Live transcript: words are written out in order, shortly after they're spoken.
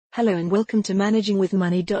Hello and welcome to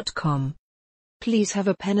managingwithmoney.com. Please have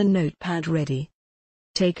a pen and notepad ready.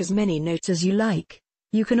 Take as many notes as you like.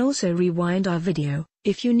 You can also rewind our video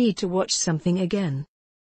if you need to watch something again.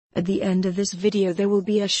 At the end of this video there will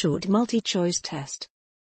be a short multi-choice test.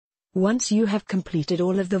 Once you have completed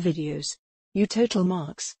all of the videos, your total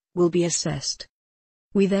marks will be assessed.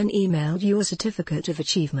 We then emailed you a certificate of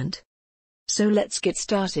achievement. So let's get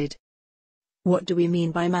started. What do we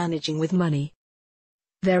mean by managing with money?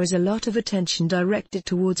 There is a lot of attention directed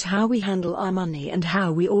towards how we handle our money and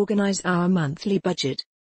how we organize our monthly budget.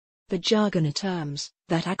 The jargon or terms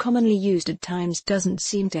that are commonly used at times doesn't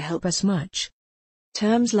seem to help us much.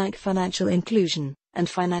 Terms like financial inclusion and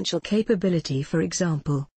financial capability, for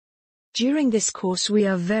example. During this course we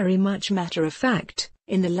are very much matter of fact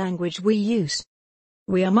in the language we use.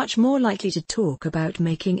 We are much more likely to talk about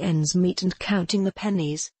making ends meet and counting the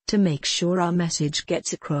pennies to make sure our message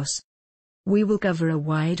gets across. We will cover a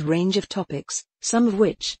wide range of topics, some of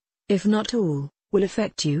which, if not all, will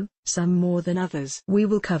affect you, some more than others. We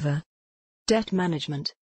will cover debt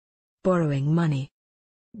management, borrowing money,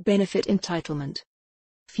 benefit entitlement,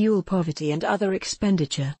 fuel poverty and other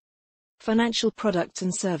expenditure, financial products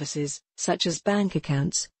and services, such as bank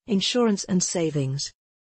accounts, insurance and savings.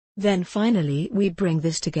 Then finally we bring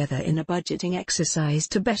this together in a budgeting exercise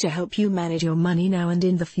to better help you manage your money now and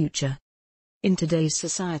in the future. In today's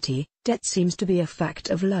society, debt seems to be a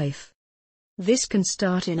fact of life. This can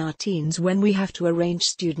start in our teens when we have to arrange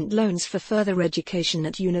student loans for further education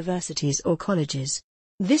at universities or colleges.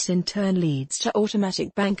 This in turn leads to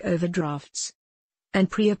automatic bank overdrafts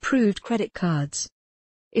and pre-approved credit cards.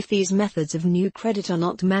 If these methods of new credit are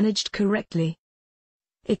not managed correctly,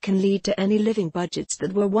 it can lead to any living budgets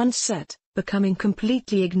that were once set becoming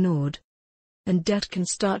completely ignored, and debt can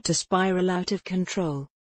start to spiral out of control.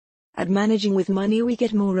 At Managing with Money we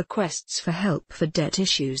get more requests for help for debt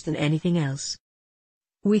issues than anything else.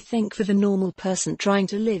 We think for the normal person trying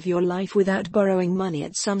to live your life without borrowing money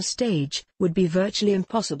at some stage would be virtually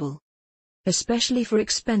impossible. Especially for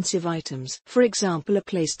expensive items, for example a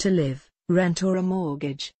place to live, rent or a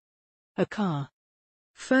mortgage, a car,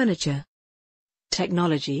 furniture,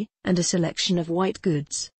 technology, and a selection of white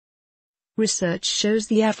goods. Research shows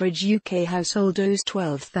the average UK household owes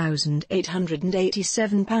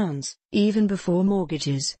 £12,887, even before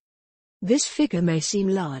mortgages. This figure may seem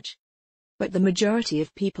large, but the majority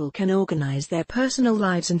of people can organize their personal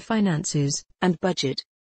lives and finances, and budget.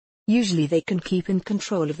 Usually they can keep in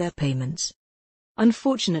control of their payments.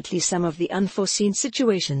 Unfortunately, some of the unforeseen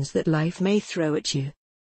situations that life may throw at you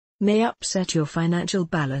may upset your financial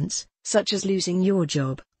balance, such as losing your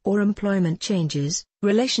job, or employment changes,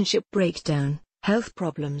 relationship breakdown, health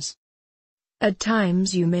problems. At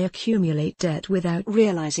times you may accumulate debt without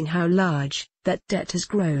realizing how large that debt has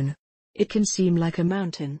grown. It can seem like a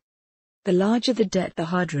mountain. The larger the debt, the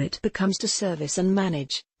harder it becomes to service and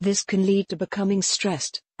manage. This can lead to becoming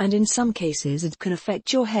stressed, and in some cases it can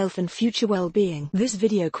affect your health and future well-being. This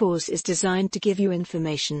video course is designed to give you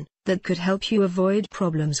information that could help you avoid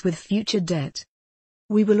problems with future debt.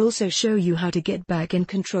 We will also show you how to get back in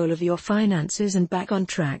control of your finances and back on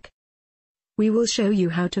track. We will show you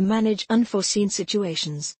how to manage unforeseen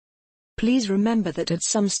situations. Please remember that at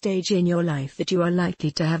some stage in your life that you are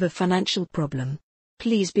likely to have a financial problem.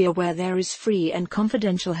 Please be aware there is free and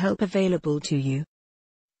confidential help available to you.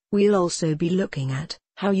 We'll also be looking at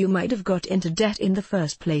how you might have got into debt in the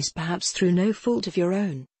first place, perhaps through no fault of your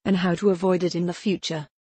own, and how to avoid it in the future.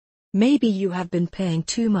 Maybe you have been paying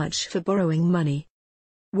too much for borrowing money.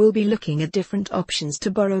 We'll be looking at different options to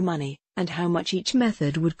borrow money, and how much each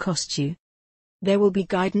method would cost you. There will be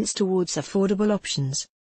guidance towards affordable options.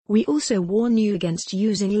 We also warn you against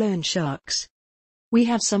using loan sharks. We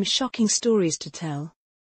have some shocking stories to tell.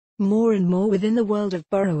 More and more within the world of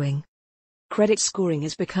borrowing, credit scoring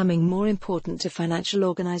is becoming more important to financial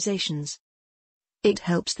organizations. It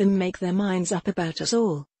helps them make their minds up about us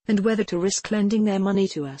all, and whether to risk lending their money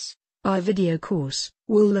to us. Our video course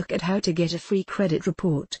will look at how to get a free credit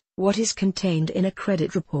report, what is contained in a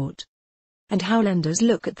credit report, and how lenders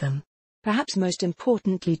look at them. Perhaps most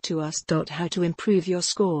importantly to us, how to improve your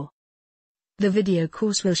score. The video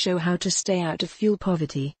course will show how to stay out of fuel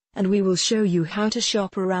poverty, and we will show you how to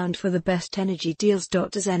shop around for the best energy deals.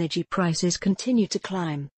 As energy prices continue to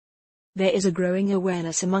climb, there is a growing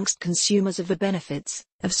awareness amongst consumers of the benefits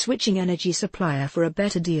of switching energy supplier for a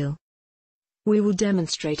better deal. We will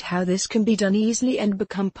demonstrate how this can be done easily and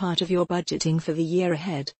become part of your budgeting for the year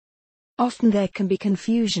ahead. Often there can be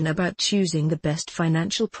confusion about choosing the best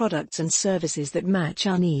financial products and services that match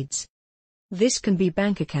our needs. This can be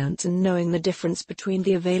bank accounts and knowing the difference between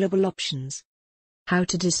the available options. how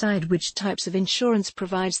to decide which types of insurance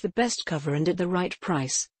provides the best cover and at the right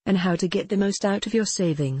price, and how to get the most out of your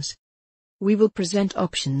savings. We will present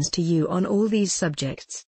options to you on all these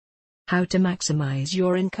subjects. How to maximize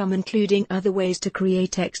your income, including other ways to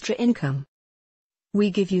create extra income. We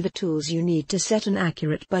give you the tools you need to set an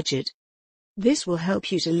accurate budget. This will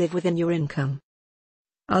help you to live within your income.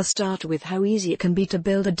 I'll start with how easy it can be to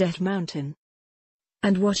build a debt mountain,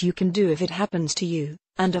 and what you can do if it happens to you,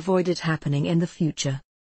 and avoid it happening in the future.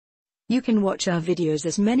 You can watch our videos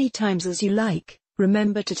as many times as you like.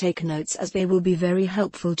 Remember to take notes, as they will be very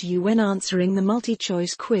helpful to you when answering the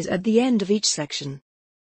multi-choice quiz at the end of each section.